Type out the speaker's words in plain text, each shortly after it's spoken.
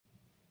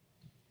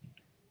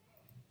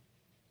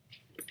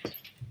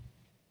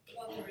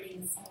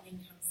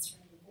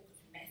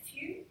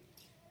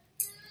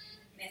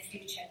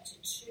Matthew chapter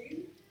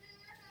 2,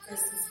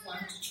 verses 1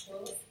 to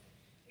 12,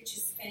 which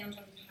is found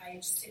on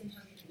page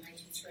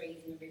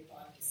 783 in the Red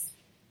Bibles.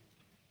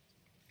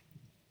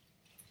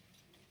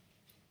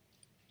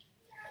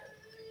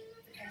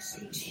 The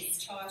passage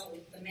is titled,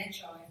 The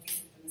Magi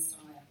Visit the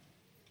Messiah.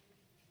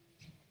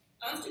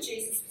 After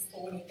Jesus was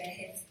born in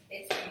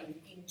Bethlehem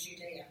in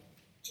Judea,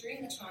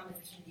 during the time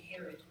of King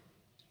Herod,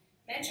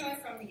 Magi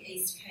from the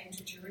east came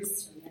to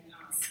Jerusalem and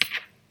asked,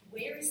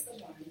 "Where is the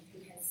one who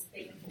has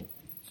been born,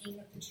 King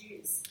of the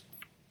Jews?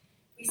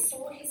 We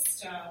saw his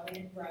star when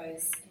it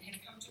rose and have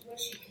come to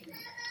worship him."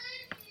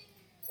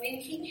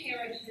 When King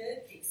Herod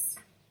heard this,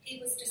 he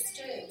was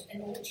disturbed,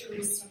 and all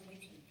Jerusalem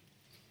with him.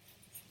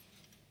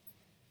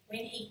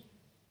 When he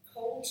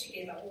called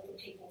together all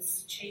the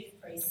people's chief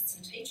priests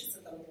and teachers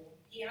of the law,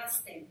 he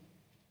asked them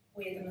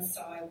where the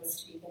Messiah was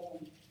to be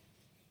born.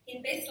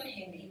 "In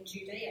Bethlehem in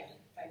Judea,"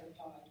 they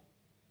replied,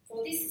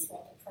 "for this is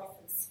what the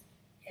prophets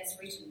has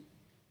written.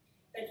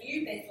 But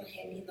you,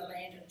 Bethlehem, in the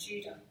land of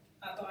Judah,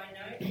 are by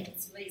no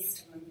means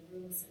least among the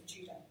rulers of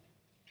Judah.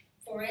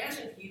 For out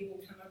of you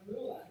will come a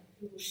ruler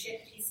who will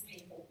shepherd his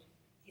people,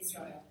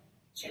 Israel,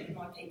 shepherd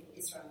my people,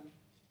 Israel."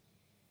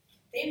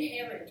 Then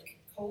Herod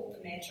called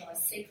the Magi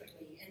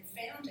secretly and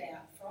found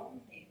out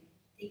from them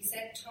the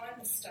exact time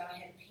the star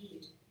had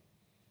appeared.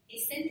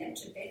 He sent them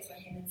to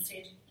Bethlehem and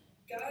said,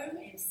 "Go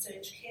and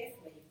search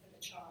carefully for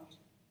the child.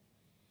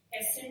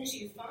 As soon as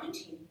you find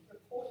him,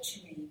 report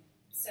to me,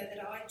 so that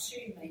I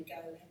too may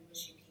go and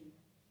worship him."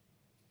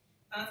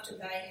 After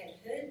they had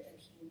heard the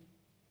king,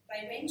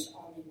 they went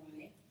on their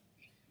way,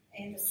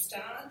 and the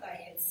star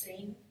they had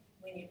seen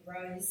when it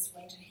rose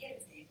went ahead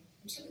of them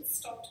until it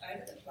stopped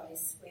over the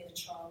place where the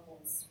child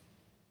was.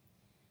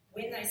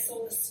 When they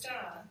saw the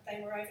star,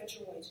 they were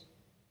overjoyed.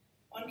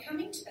 On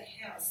coming to the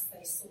house,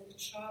 they saw the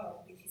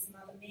child with his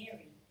mother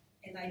Mary,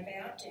 and they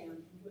bowed down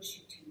and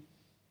worshipped him.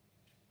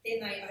 Then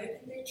they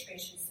opened their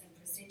treasures and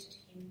presented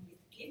him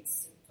with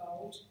gifts of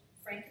gold,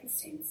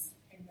 frankincense,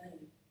 and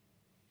myrrh.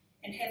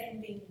 And having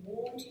been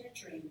warned in a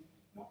dream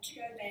not to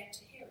go back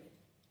to Herod,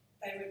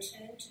 they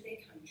returned to their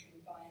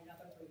country by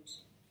another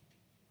route.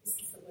 This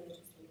is the word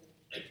of the Lord.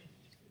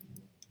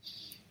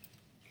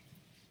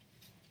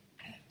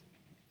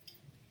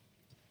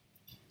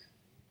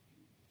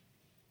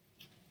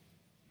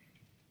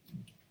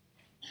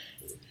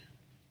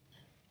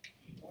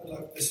 I'd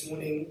like this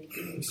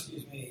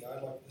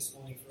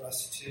morning for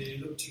us to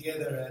look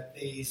together at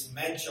these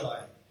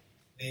magi,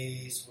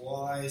 these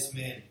wise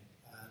men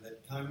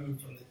that come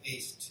from the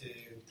east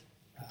to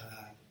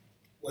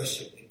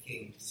worship the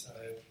King.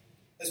 So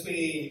as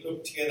we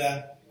look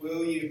together,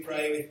 will you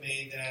pray with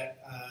me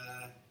that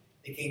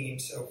the King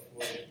himself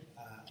would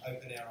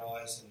open our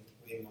eyes and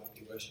we might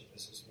be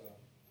worshippers as well.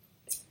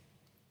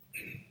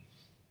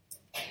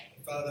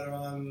 Father,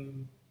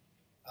 I'm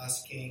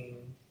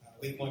asking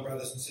with my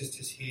brothers and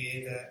sisters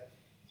here that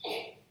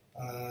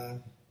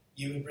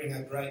you would bring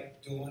a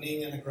great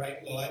dawning and a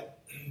great light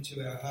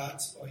to our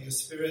hearts by your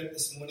Spirit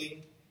this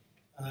morning,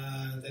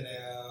 that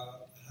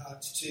our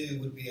hearts too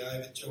would be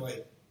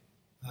overjoyed,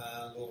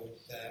 Lord,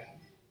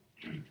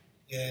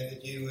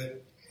 that you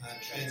would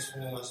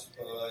transform us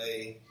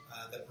by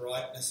the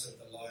brightness of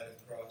the light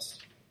of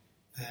Christ.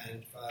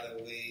 And Father,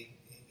 we,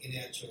 in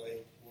our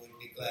joy, would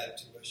be glad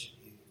to worship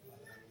you,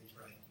 Father, we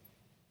pray.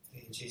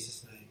 In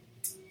Jesus' name,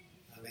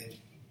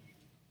 amen.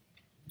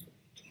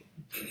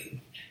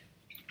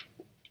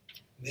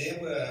 There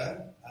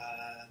were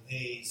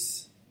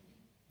these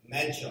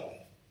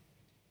magi,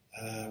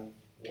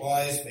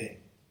 wise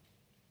men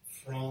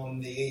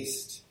from the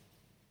east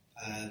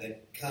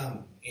that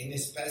come in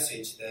this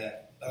passage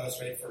that was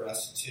read for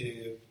us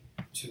to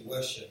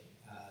worship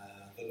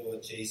the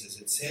Lord Jesus.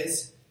 It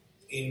says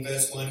in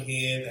verse 1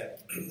 here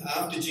that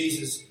after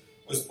Jesus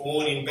was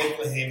born in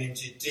Bethlehem in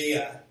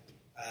Judea,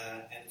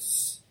 and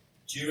it's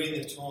during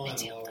the time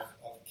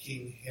of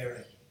King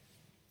Herod.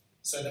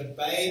 So the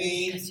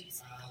baby,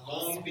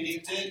 long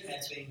predicted,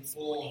 has been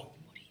born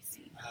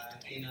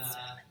in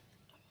a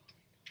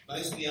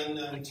mostly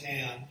unknown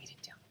town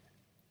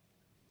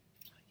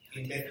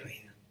in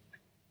Bethlehem.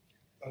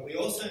 But we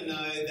also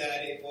know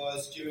that it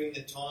was during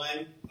the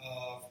time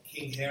of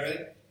King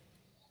Herod,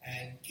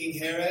 and King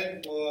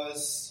Herod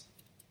was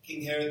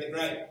King Herod the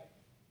Great.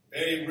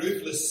 Very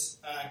ruthless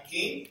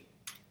king,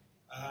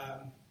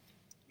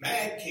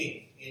 mad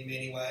king in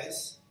many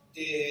ways,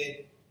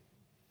 did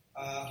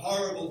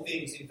horrible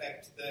things. In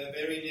fact, the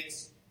very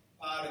next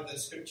part of the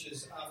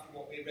scriptures after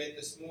what we read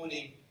this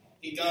morning,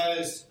 he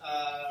goes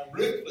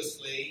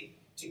ruthlessly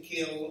to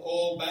kill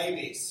all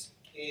babies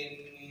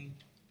in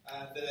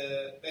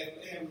the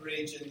Bethlehem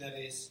region that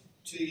is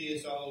 2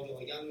 years old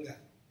or younger.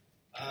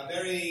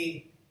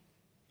 Very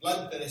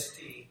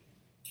bloodthirsty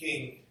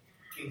king,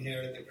 King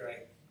Herod the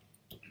Great.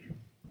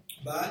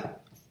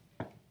 But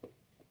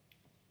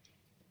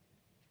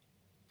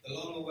the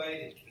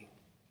long-awaited king,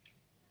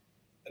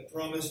 the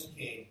promised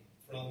king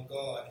from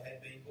God,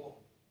 had been born.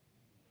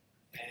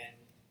 And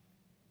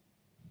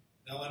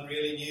no one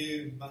really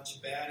knew much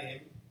about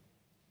him,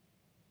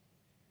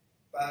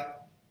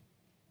 but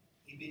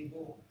he'd been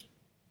born.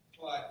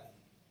 quietly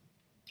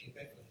in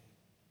Bethlehem.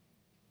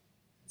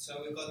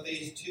 So we've got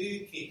these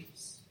two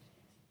kings,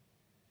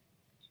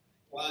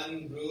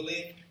 one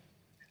ruling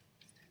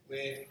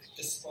with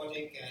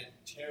despotic and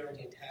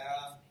terrible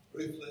power,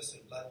 ruthless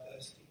and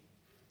bloodthirsty,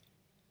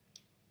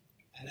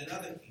 and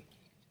another king,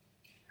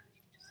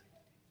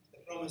 the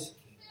promised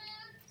king,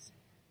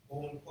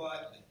 born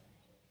quietly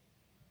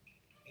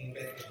in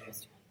Bethlehem.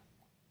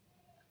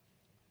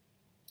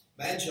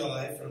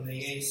 Magi from the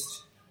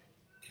east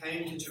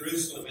came to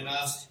Jerusalem and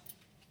asked,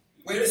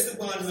 "Where is the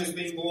one who has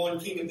been born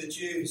King of the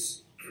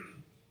Jews?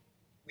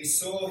 We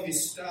saw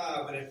his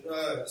star when it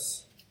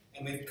rose,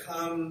 and we've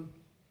come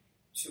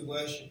to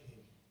worship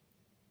him."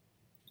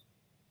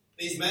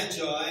 These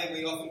Magi,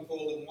 we often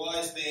call them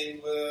wise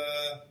men,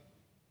 were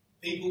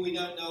people we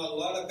don't know a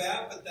lot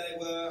about, but they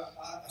were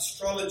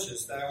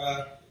astrologers. They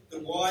were the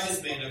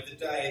wise men of the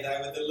day. They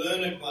were the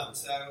learned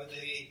ones. They were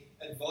the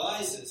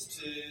advisors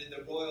to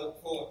the royal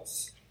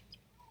courts.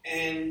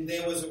 And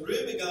there was a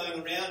rumour going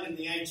around in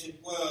the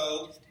ancient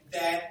world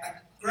that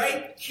a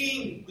great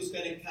king was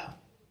going to come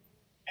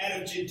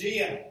out of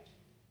Judea.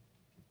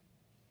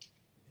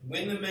 And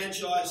when the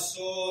Magi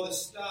saw the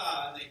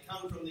star and they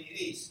come from the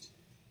east,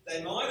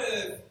 they might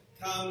have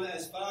come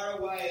as far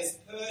away as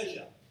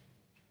Persia,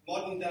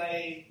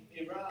 modern-day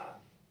Iran.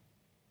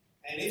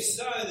 And if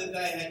so, that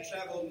they had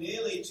travelled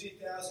nearly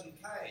 2,000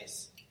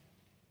 k's.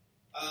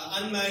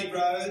 Unmade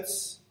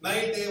roads,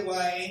 made their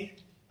way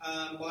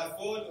by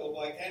foot or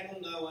by camel,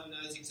 no one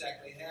knows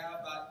exactly how,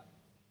 but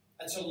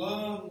it's a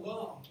long,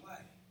 long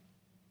way.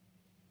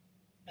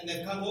 And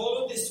they've come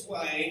all of this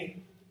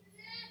way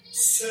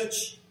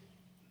searching.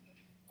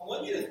 I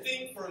want you to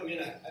think for a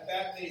minute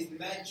about these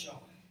Magi.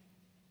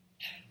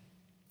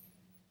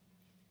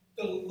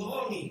 The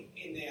longing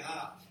in their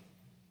heart.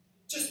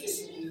 Just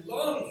this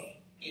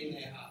longing in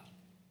their heart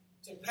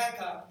to pack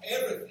up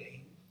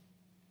everything,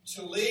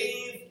 to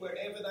leave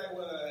wherever they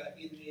were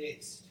in the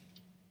east,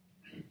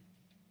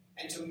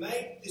 and to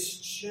make this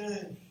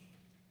journey.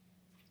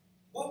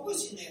 What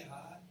was in their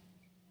heart?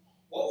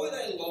 What were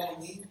they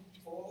longing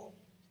for?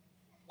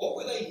 What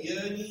were they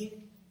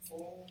yearning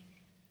for?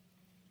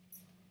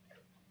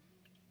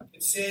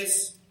 It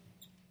says,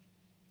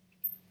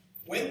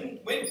 when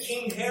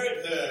King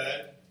Herod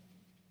heard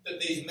that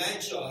these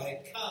Magi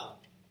had come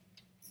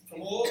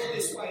from all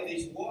this way,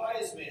 these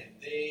wise men,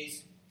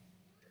 these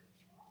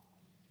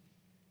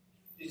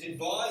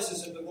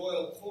advisors of the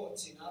royal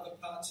courts in other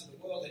parts of the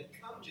world had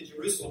come to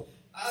Jerusalem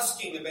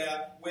asking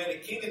about where the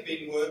king had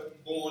been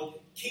born,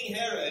 King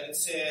Herod, it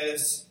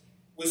says,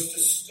 was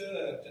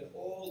disturbed, and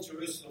all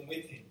Jerusalem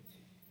with him.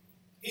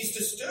 He's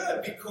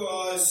disturbed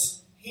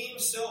because he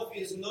himself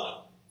is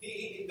not.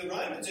 The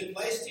Romans had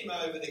placed him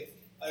over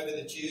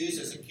the Jews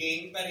as a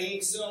king, but he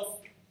himself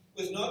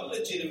was not a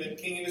legitimate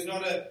king. He was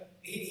not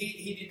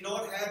he did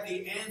not have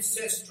the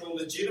ancestral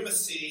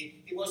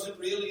legitimacy. He wasn't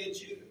really a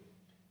Jew.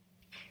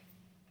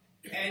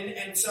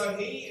 And so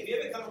if you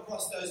ever come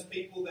across those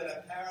people that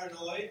are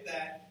paranoid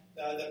that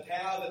the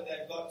power that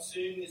they've got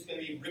soon is going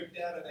to be ripped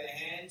out of their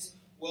hands,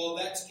 well,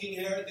 that's King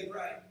Herod the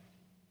Great.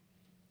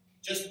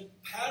 Just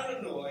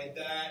paranoid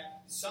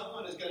that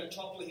someone is going to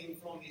topple him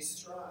from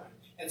his throne.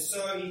 And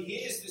so he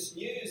hears this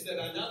news that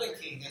another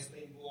king has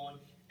been born,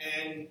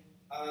 and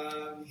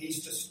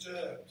he's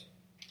disturbed,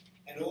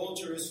 and all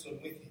Jerusalem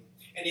with him.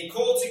 And he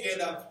called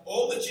together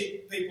all the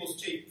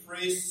people's chief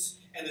priests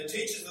and the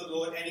teachers of the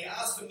Lord, and he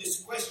asked them this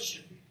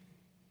question: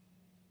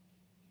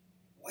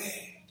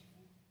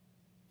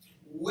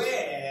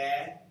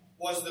 Where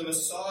was the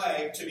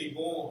Messiah to be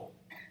born?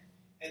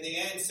 And the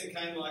answer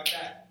came like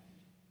that.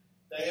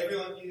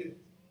 Everyone knew.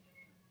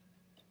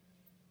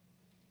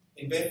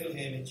 In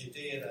Bethlehem in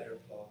Judea, they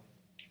replied,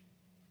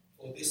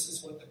 for this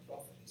is what the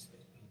prophet has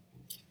written.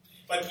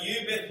 But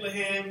you,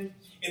 Bethlehem,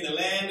 in the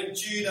land of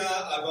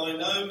Judah, are by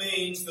no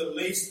means the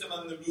least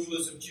among the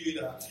rulers of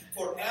Judah.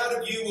 For out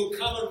of you will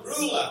come a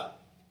ruler,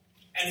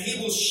 and he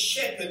will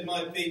shepherd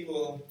my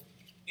people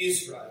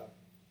Israel.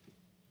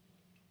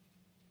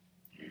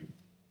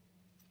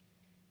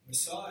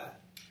 Messiah,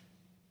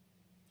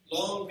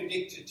 long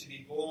predicted to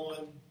be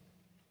born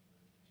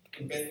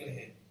in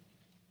Bethlehem.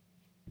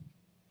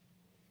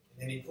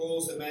 And then he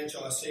calls the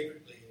Magi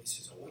secretly and he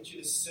says, I want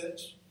you to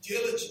search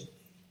diligently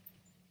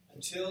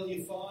until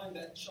you find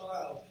that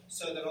child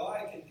so that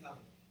I can come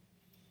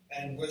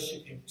and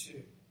worship him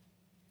too.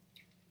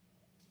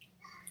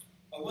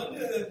 I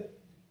wonder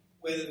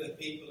whether the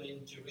people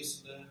in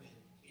Jerusalem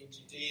and in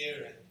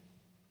Judea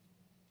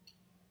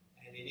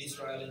and in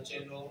Israel in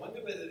general, I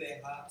wonder whether their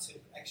hearts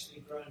have actually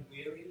grown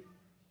weary.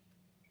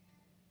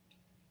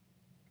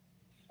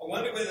 I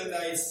wonder whether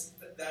they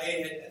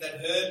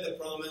had heard the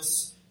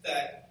promise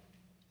that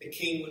the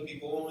king would be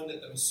born,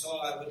 that the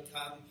Messiah would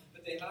come,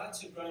 but their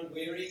hearts had grown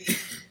weary.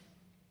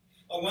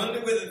 I wonder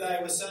whether they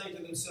were saying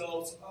to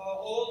themselves,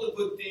 all the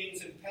good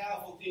things and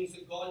powerful things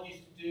that God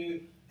used to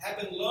do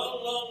happened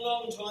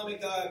long time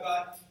ago,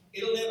 but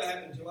it'll never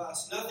happen to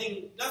us.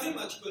 Nothing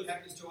much good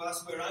happens to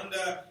us. We're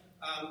under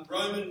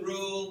Roman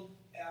rule.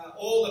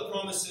 all the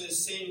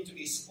promises seem to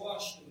be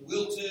squashed and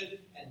wilted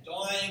and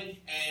dying,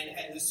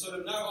 and there's sort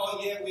of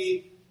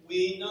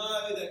we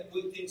know that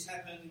good things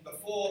happened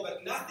before,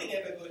 but nothing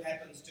ever good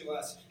happens to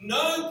us.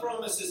 No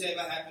promises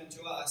ever happen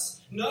to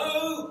us.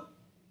 No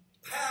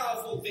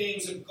powerful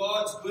things of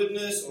God's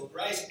goodness or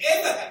grace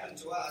ever happen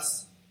to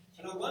us.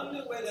 And I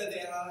wonder whether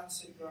their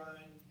hearts have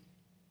grown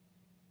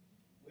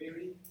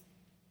weary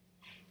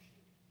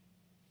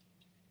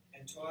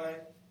and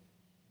tired.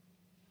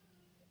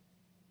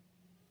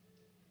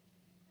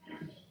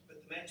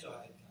 But the Magi had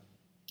come.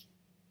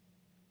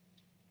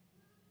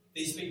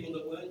 These people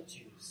that weren't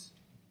Jews.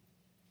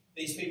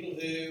 These people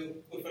who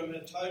were from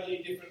a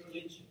totally different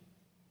religion.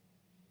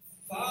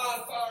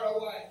 Far, far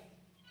away.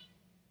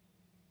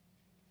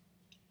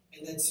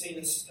 And they'd seen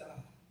a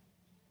star.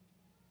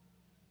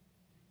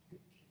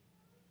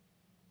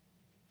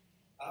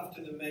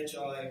 After the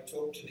Magi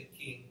talked to the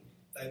king,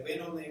 they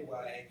went on their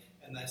way,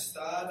 and the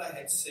star they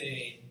had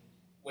seen,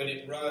 when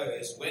it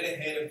rose, went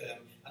ahead of them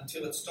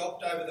until it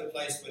stopped over the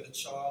place where the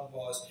child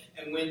was.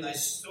 And when they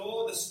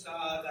saw the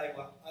star, they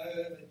were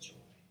overjoyed.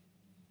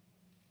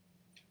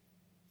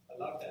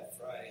 I love that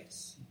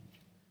phrase.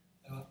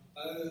 They were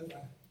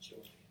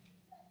overjoyed.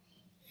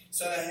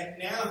 So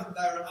now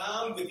they were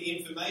armed with the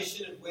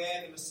information of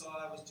where the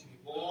Messiah was to be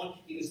born.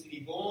 He was to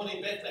be born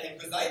in Bethlehem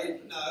because they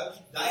didn't know.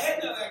 They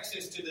had no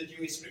access to the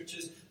Jewish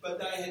scriptures, but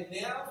they had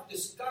now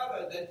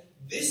discovered that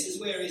this is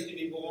where he's to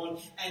be born.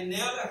 And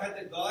now they had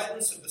the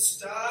guidance of the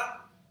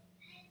star.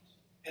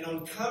 And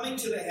on coming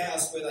to the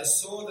house where they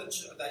saw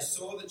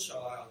the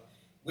child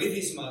with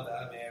his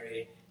mother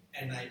Mary,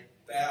 and they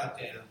bowed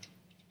down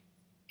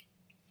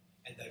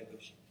and they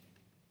worshipped.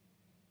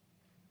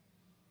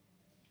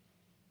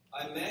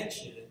 I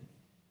imagine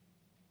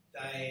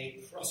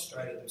they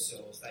prostrated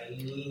themselves. They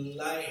lay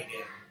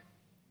down,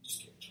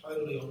 just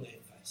totally on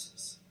their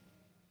faces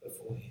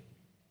before him.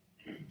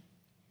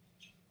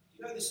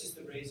 You know, this is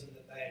the reason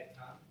that they had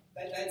come.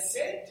 They'd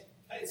said,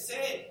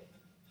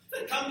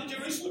 they'd come to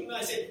Jerusalem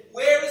and they said,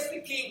 "Where is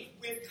the king?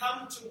 We've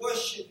come to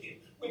worship him.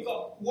 We've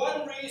got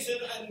one reason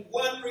and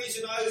one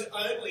reason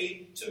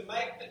only to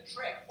make the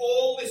trek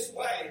all this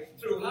way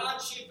through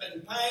hardship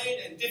and pain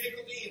and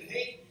difficulty and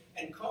heat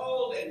and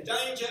cold and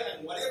danger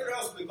and whatever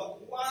else. We've got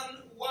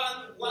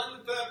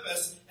one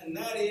purpose, and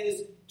that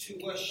is to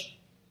worship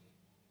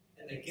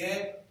and to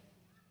get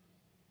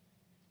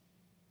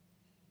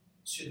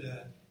to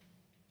the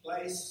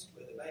place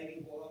where the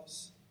baby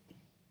was,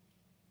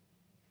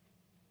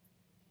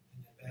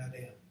 and they bow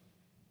down.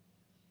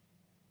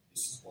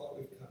 This is why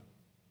we've come.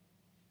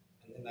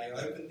 And then they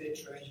opened their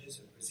treasures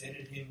and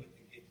presented him with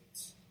the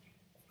gifts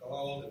of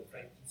gold and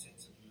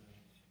frankincense and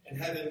myrrh. And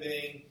having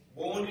been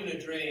warned in a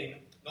dream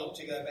not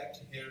to go back to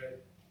Herod,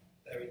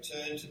 they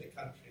returned to the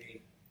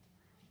country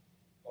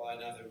by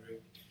another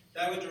route.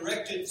 They were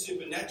directed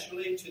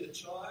supernaturally to the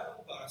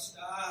child by a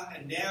star,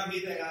 and now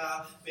here they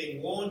are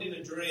being warned in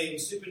a dream,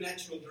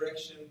 supernatural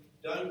direction.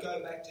 Don't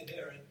go back to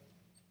Herod.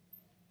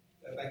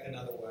 Go back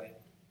another way.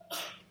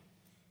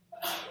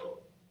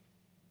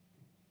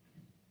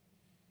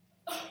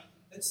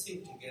 Let's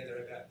think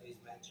together about these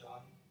magi,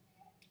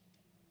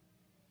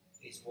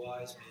 these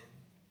wise men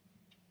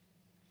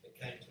that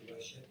came to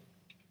worship.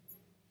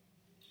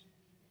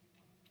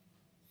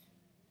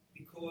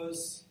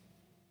 Because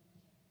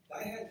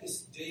they had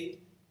this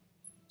deep,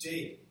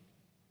 deep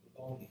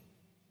longing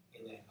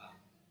in their heart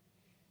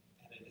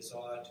and a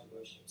desire to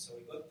worship. So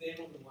we got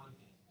them on the one hand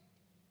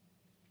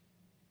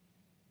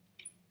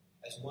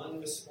as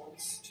one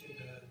response to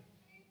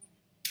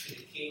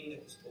the king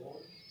that was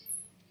born,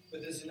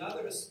 but there's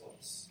another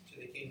response to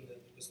the king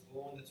that was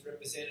born that's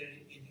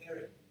represented in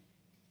Herod.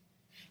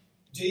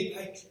 Deep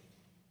hatred,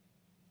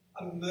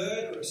 a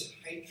murderous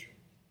hatred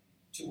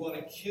to want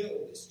to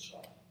kill this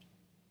child.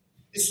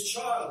 This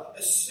child,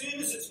 as soon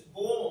as it's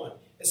born,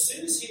 as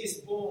soon as he is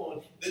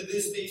born,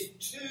 there's these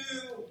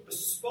two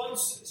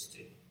responses to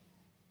him.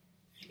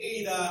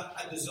 Either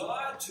a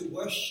desire to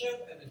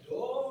worship and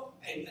adore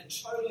and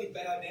totally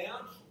bow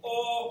down,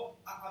 or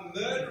a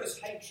murderous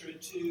hatred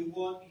to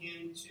want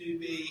him to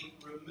be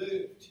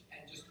removed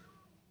and just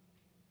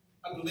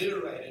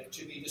obliterated,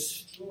 to be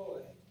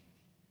destroyed.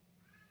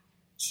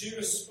 Two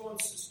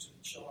responses to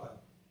the child.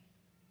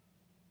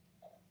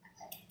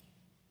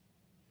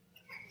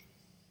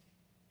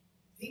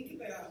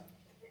 Think about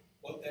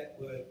what that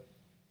word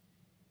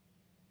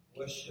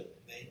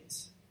worship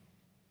means.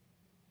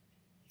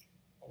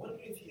 I wonder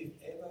if you've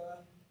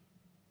ever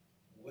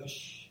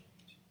worshipped.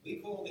 We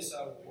call this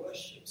our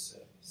worship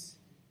service.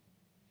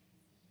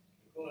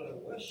 We call it a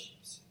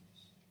worship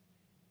service.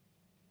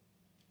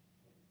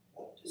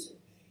 What does it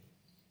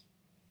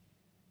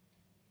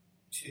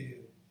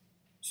mean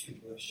to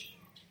worship?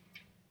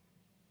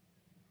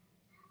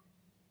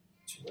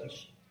 To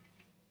worship.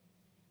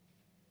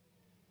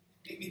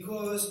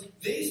 Because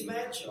these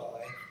magi,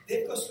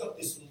 they've just got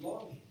this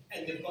longing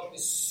and they've got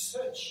this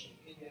searching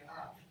in their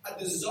heart, a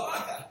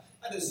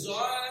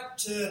desire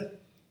to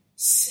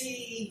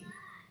see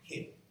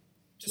him,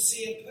 to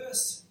see a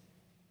person.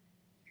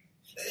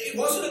 It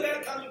wasn't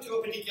about coming to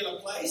a particular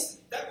place.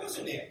 That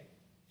wasn't it.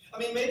 I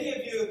mean, many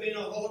of you have been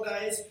on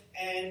holidays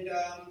and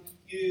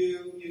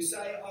you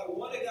say, I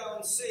want to go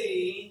and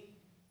see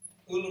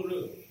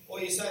Uluru.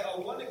 Or you say, I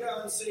want to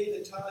go and see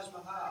the Taj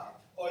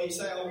Mahal. Or you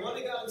say, I want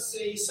to go and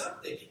see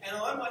something. And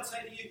I might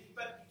say to you,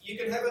 but you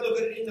can have a look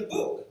at it in the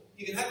book.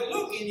 You can have a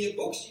look in your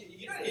books.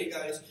 You don't need to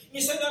go. And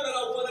you say, no, but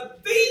I want to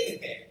be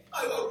there.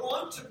 I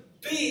want to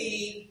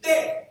be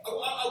there.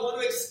 I want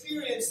to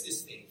experience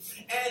this thing.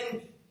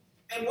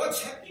 And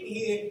what's happening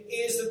here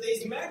is that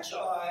these magi,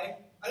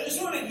 I just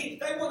want to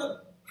hit, they want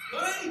to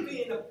not only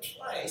be in a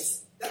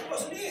place, that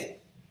wasn't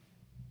it.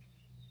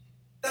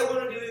 They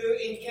wanted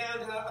to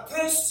encounter a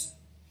person,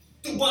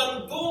 the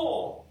one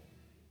born,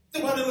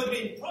 the one who had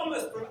been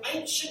promised from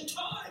ancient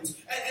times.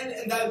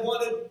 And they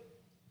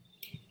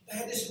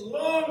had this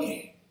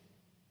longing,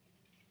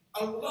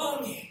 a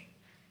longing,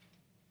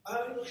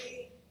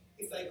 only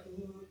if they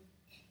could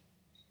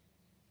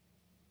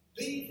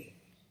be there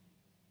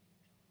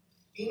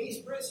in his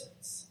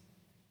presence,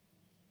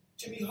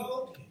 to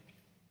behold him.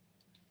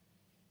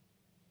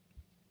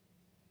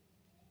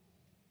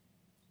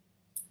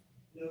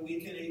 You know,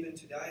 we can even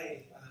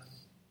today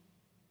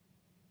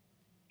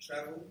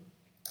travel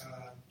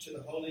to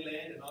the Holy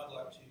Land, and I'd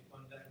like to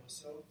one day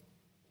myself,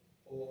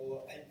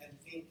 and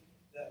think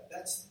that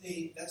that's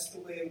the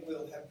way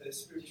we'll have the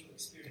spiritual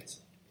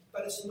experience.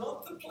 But it's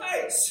not the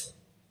place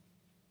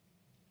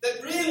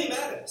that really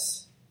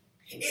matters.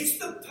 It's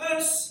the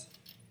person.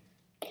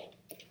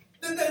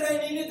 That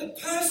they needed the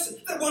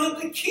person. They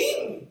wanted the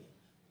king.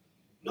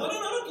 Not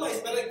another place,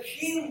 but a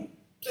king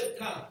that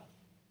come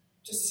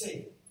to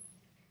see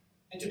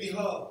and to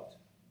behold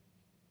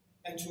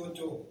and to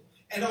adore.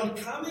 And on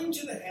coming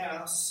to the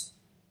house,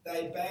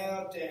 they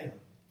bowed down.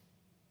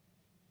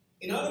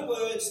 In other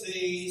words,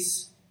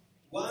 these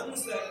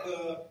ones that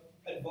were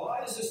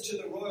advisors to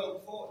the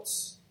royal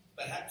courts,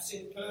 perhaps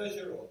in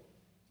Persia or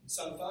in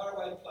some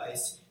faraway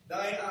place,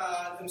 they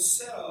are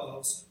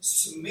themselves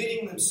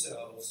submitting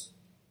themselves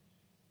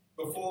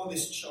before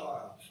this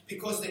child,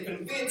 because they're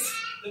convinced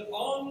that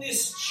on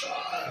this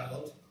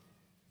child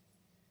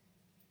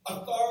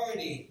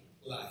authority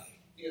lay,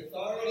 the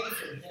authority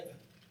from heaven.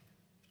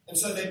 And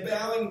so they're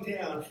bowing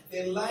down,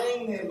 they're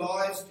laying their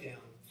lives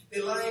down,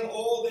 they're laying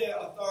all their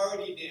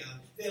authority down,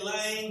 they're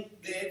laying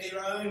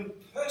their own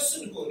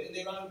personhood and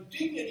their own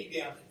dignity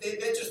down.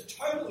 They're just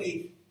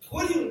totally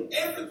putting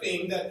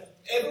everything that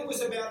ever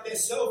was about their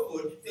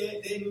selfhood,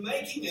 they're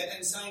making it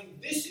and saying,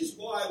 this is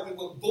why we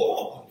were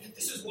born.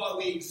 This is why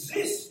we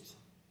exist.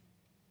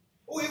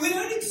 We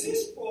don't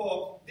exist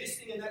for this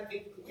thing and that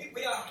thing.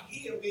 We are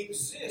here. We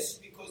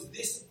exist because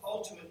this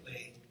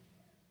ultimately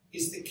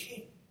is the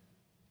King.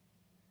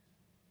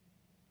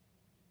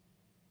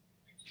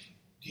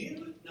 Do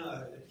you know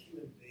that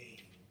human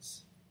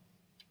beings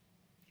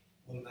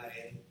were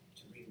made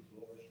to bring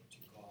glory to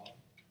God?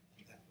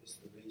 And that was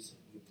the reason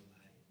we were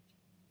made.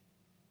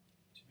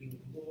 To bring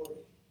glory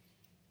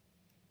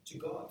to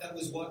God. That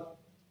was what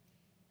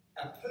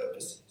our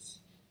purpose is.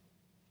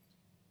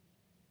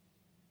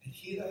 And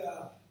here they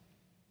are,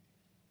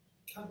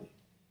 coming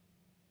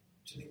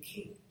to the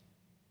King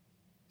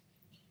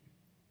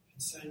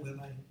and saying we're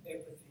laying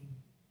everything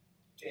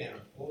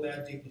down, all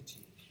our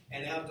dignity,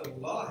 and our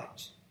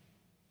delight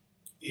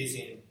is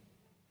in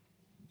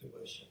the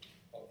worship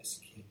of this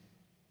King.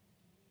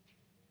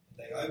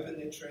 They open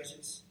their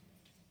treasures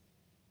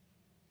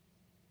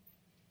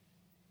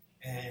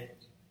and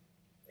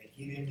they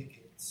give him the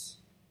gifts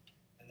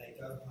and they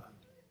go home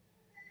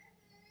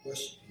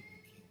worshiping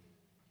the King.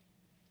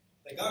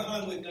 They go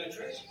home with no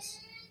treasures.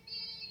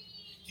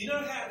 Do you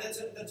know how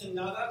that's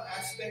another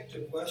aspect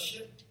of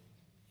worship?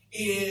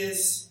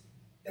 Is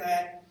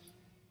that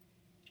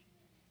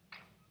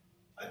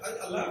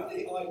I love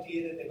the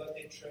idea that they've got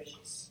their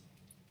treasures.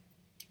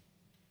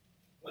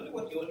 I wonder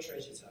what your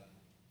treasures are.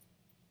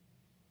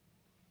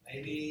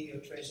 Maybe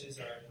your treasures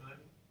are at home.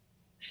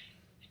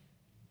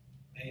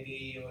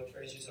 Maybe your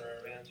treasures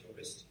are around your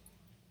wrist.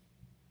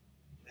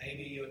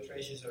 Maybe your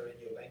treasures are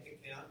in your bank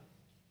account.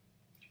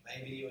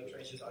 Maybe your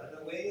treasures, I don't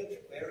know where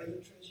are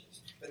your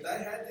treasures. But they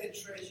had their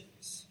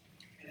treasures.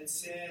 And it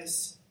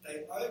says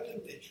they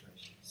opened their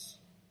treasures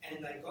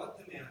and they got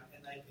them out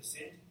and they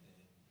presented them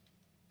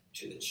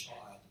to the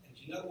child. And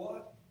do you know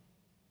what?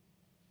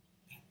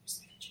 That was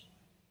their joy.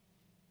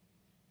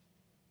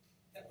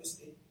 That was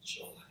their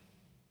joy.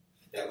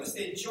 That was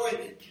their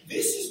joy.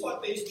 This is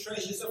what these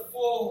treasures are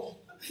for.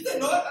 They're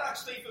not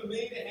actually for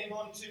me to hang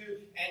on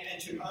to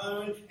and to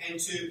own and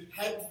to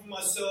have for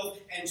myself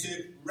and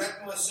to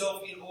wrap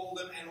myself in all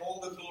them and all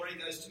the glory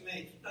goes to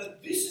me. No,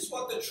 this is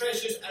what the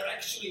treasures are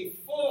actually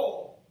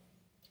for.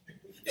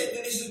 That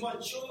this is my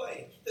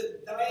joy,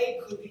 that they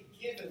could be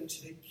given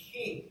to the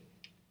King.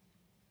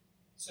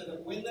 So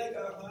that when they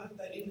go home,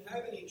 they didn't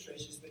have any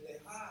treasures, but their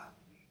heart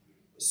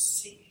was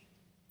singing.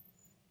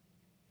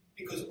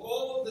 Because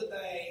all that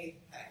they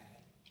had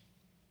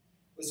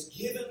was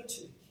given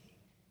to the King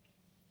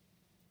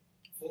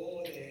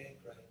for their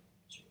great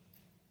joy.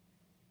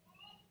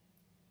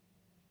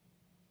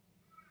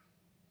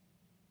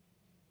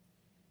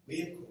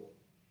 We, of course,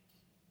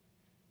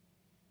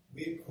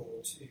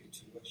 called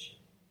to worship.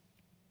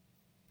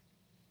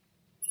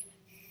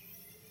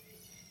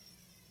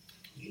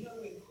 You know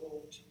we're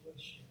called to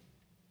worship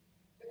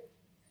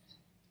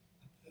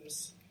a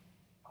person.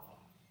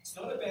 It's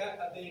not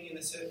about being in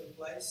a certain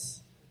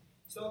place.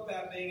 It's not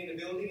about being in a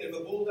building. If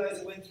a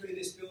bulldozer went through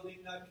this building,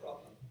 no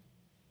problem.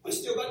 We've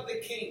still got the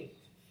King.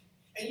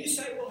 And you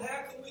say, well,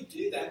 how can we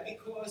do that?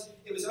 Because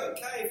it was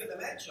okay for the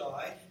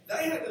Magi.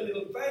 They had a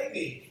little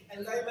baby,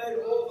 and they made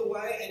it all the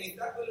way. And if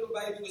that little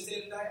baby was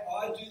there today,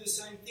 I'd do the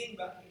same thing.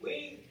 But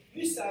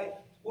you say,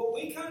 well,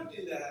 we can't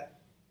do that.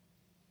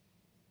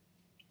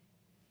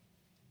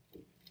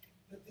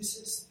 But this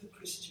is the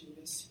Christian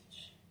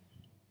message.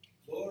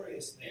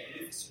 Glorious,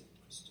 magnificent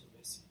Christian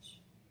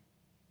message.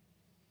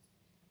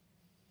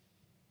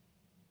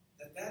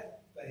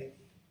 That baby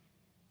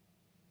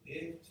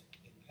lived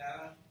in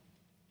power,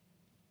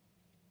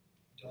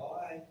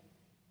 died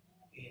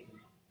in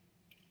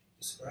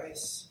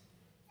disgrace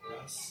for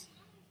us,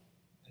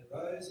 and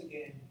rose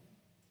again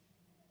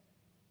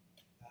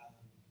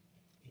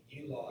in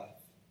new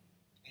life.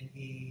 And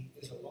he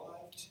is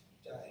alive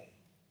today,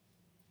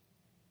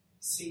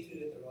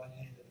 seated at the right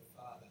hand of the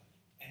Father.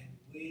 And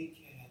we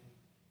can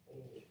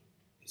all,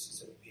 this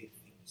is a big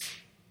thing to say,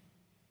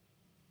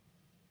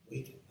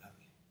 we can know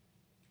him.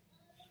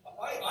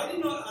 I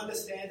did not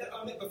understand that.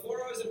 I mean,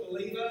 before I was a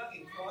believer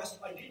in Christ,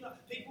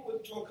 people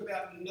would talk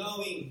about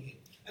knowing him.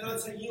 And I'd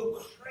say, you're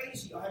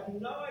crazy. I have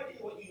no idea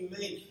what you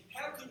mean.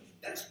 How could,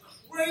 that's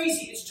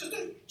crazy. It's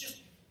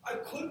just I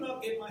could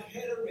not get my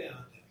head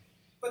around it.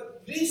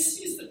 But this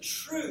is the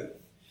truth,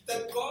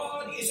 that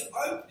God is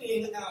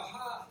opening our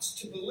hearts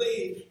to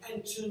believe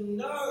and to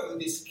know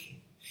this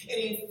King. And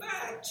in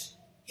fact,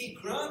 he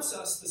grants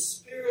us the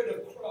Spirit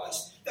of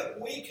Christ that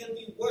we can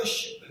be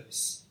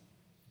worshippers,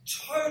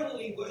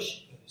 totally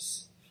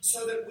worshippers,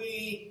 so that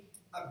we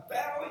are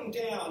bowing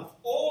down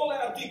all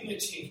our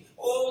dignity,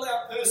 all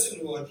our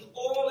personhood,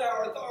 all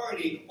our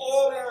authority,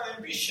 all our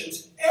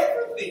ambitions,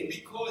 everything,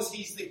 because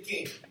he's the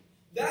King.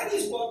 That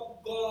is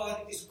what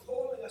God is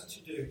calling us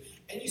to do.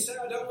 And you say,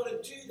 I don't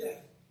want to do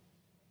that.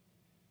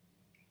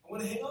 I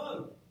want to hang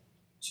on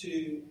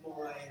to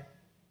my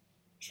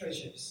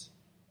treasures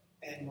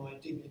and my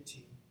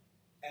dignity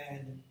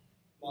and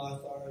my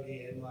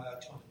authority and my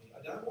autonomy.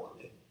 I don't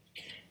want it.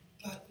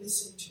 But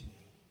listen to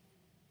me.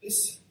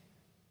 Listen.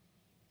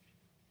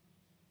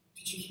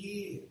 Did you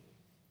hear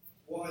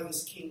why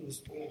this King was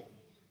born?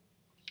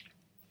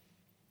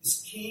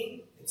 This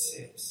King, it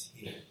says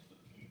here,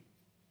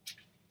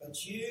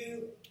 but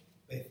you,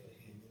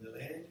 Bethlehem, in the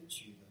land of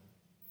Judah,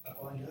 are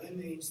by no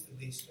means the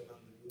least among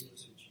the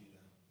rulers of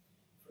Judah.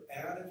 For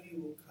out of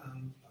you will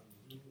come a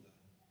ruler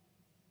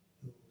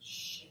who will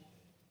shepherd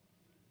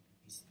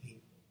his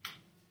people,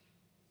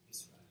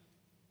 Israel.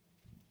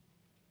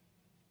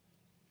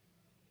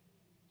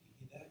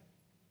 Do you hear that?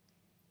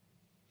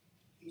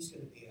 He's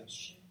going to be our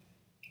shepherd.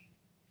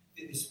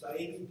 This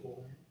baby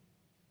born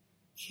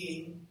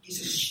King is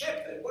a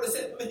shepherd. What does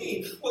that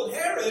mean? Well,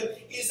 Herod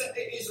is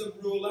a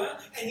ruler,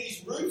 and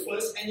he's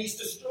ruthless, and he's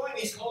destroying,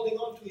 he's holding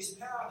on to his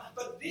power.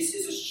 But this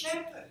is a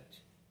shepherd,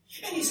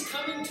 and he's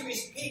coming to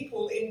his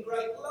people in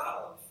great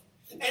love.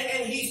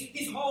 And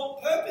his whole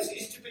purpose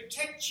is to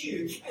protect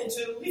you and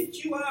to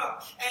lift you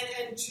up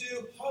and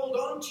to hold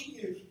on to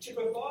you, to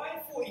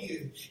provide for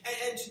you,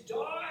 and to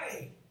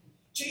die.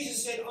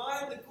 Jesus said,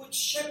 I am the good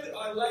shepherd.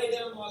 I lay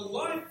down my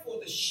life for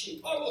the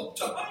sheep. I will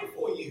die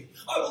for you.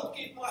 I will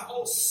give my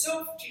whole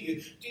self to you.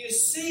 Do you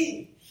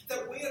see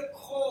that we are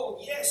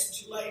called, yes,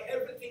 to lay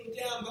everything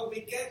down, but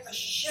we get a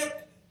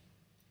shepherd.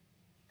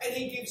 And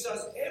he gives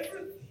us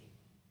everything.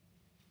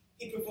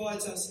 He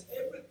provides us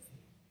everything.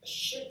 A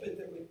shepherd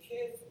that would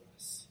care for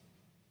us.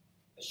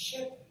 A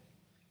shepherd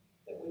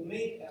that would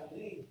meet our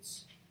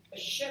needs. A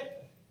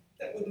shepherd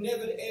that would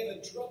never ever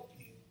drop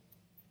you.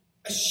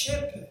 A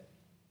shepherd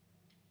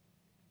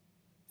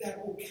that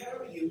will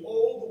carry you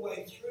all the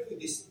way through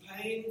this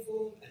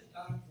painful and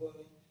dark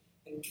world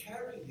and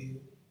carry you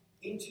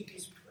into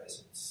his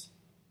presence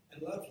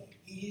and love you.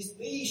 He is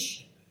the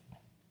shepherd.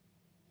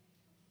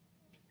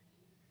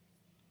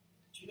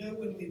 Do you know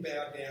when we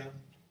bow down,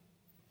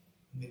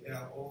 when we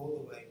bow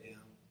all the way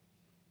down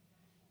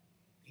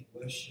in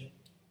worship,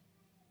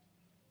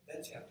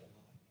 that's our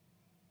delight.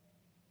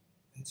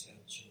 That's our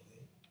joy.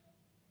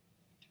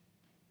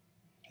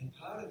 And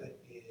part of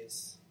it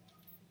is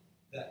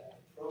that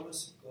the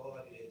promise of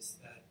God is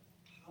that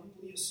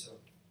humble yourself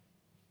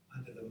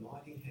under the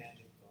mighty hand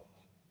of God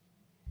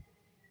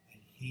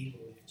and he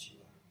will lift you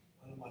up.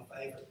 One of my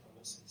favourite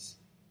promises.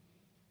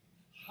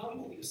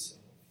 Humble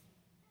yourself.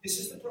 This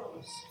is the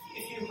promise.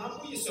 If you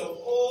humble yourself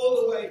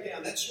all the way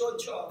down, that's your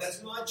job,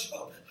 that's my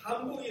job.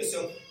 Humble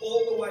yourself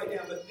all the way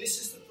down. But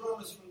this is the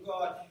promise from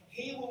God.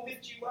 He will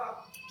lift you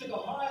up to the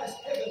highest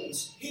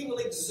heavens. He will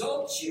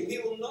exalt you. He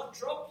will not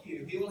drop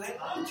you. He will hang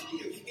on to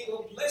you. He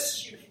will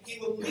bless you. He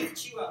will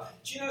lift you up.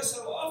 Do you know,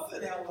 so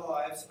often our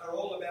lives are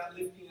all about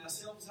lifting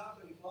ourselves up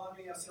and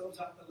climbing ourselves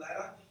up the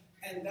ladder.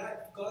 And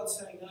that God's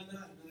saying, no,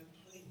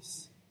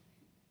 please.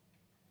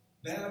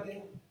 Bow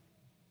down.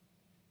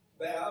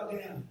 Bow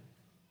down.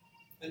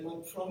 And my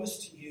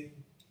promise to you,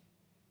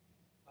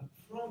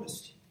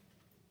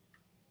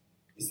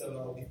 is that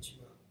I'll lift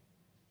you up.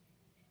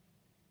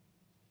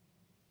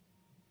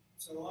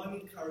 So I'm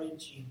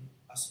encouraging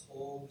us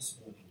all this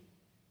morning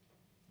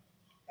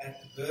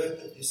at the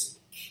birth of this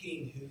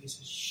King who is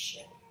a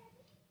shepherd,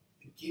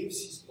 who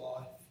gives his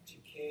life to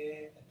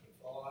care and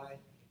provide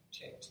and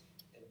protect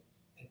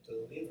and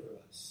deliver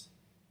us.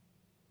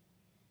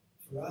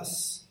 For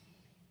us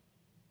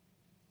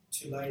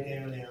to lay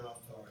down our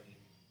authority,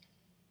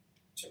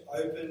 to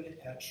open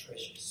our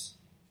treasures,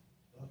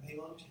 not hang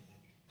on to them,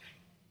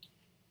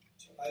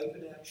 to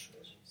open our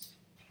treasures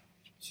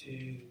to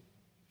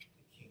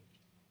the King.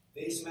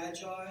 These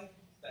magi,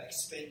 they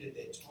expended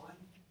their time,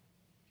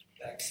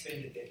 they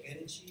expended their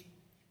energy,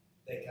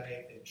 they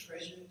gave their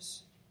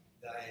treasures,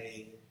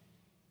 they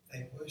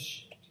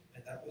worshipped,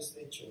 and that was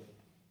their joy.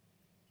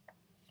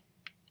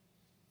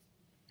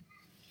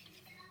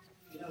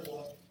 You know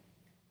what?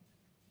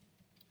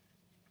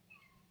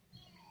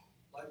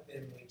 Like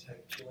them, we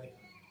take joy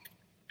home.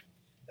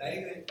 They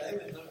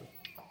went home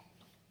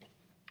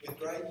with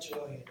great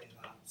joy in their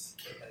hearts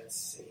that they'd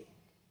see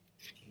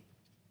the King.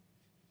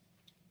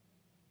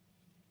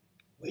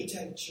 We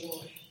take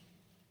joy.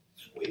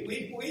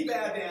 We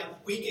bow down.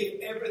 We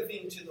give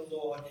everything to the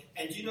Lord.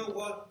 And you know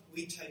what?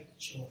 We take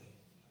joy.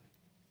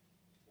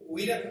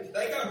 They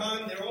go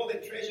home, all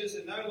their treasures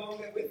are no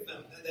longer with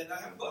them. They're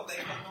not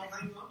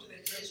hanging on to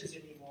their treasures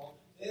anymore.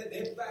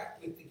 They're back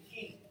with the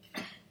King.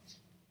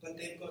 But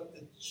they've got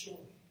the joy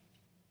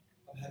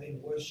of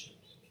having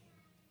worshipped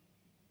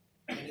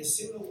the King. In a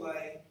similar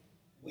way,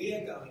 we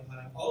are going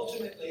home.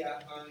 Ultimately,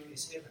 our home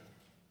is heaven.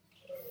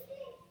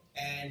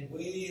 And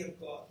we have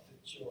got the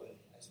joy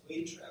as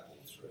we travel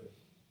through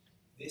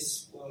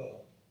this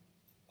world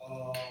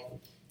of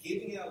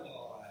giving our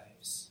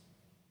lives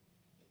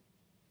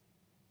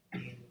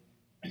in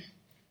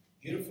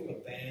beautiful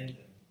abandon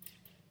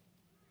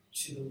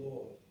to the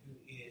Lord, who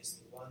is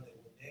the one that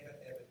will never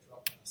ever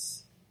drop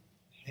us,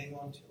 hang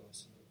on to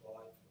us and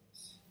provide for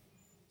us.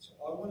 So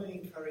I want to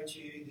encourage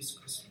you this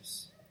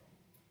Christmas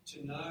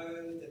to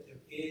know that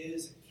there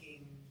is a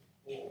King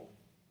born.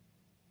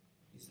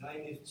 His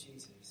name is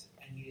Jesus,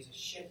 and he is a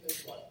shepherd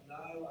like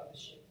no other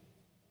shepherd.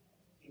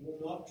 He will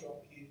not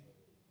drop you.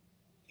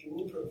 He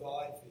will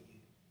provide for you.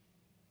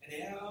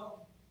 And our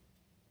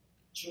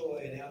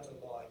joy and our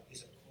delight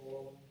is a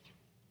call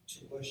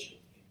to worship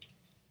him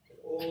with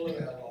all of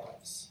our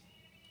lives,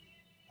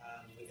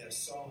 with our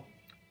song,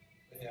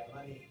 with our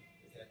money,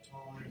 with our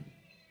time,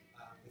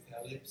 with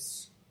our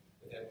lips,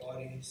 with our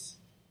bodies.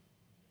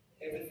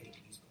 Everything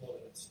he's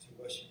calling us to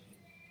worship him.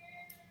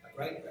 A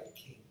great, great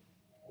King,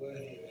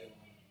 worthy of our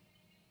honour.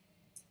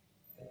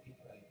 Let me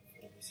pray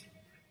before we sing.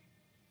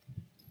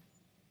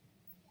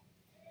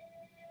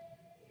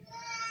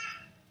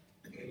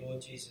 Dear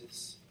Lord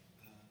Jesus,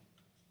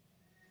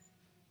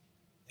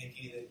 thank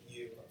you that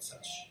you've got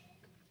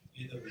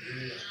you're the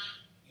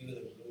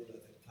ruler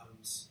that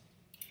comes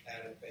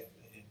out of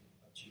Bethlehem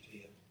of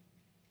Judea.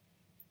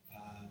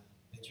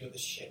 That you're the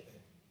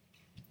shepherd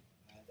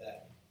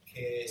that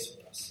cares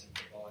for us and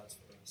provides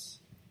for us.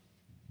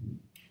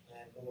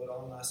 And Lord,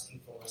 I'm asking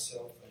for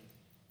myself and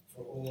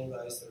for all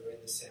those that are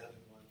in the sound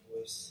of my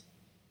voice,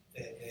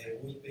 that there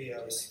would be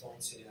a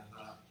response in our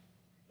heart,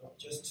 not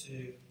just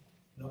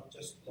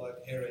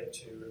like Herod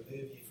to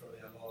remove you from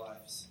our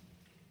lives,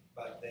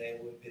 but there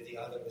would be the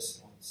other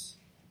response,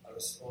 a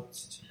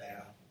response to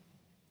bow,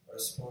 a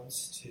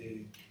response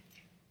to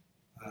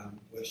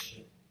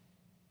worship,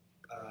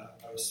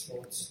 a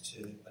response to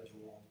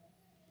adore,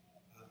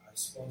 a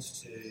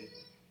response to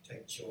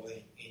take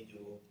joy in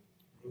your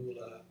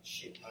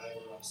rulership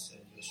over us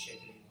and your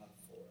shepherding love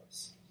for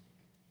us.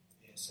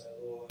 Yeah, so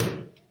Lord,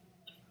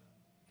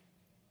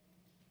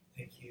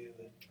 thank you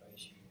and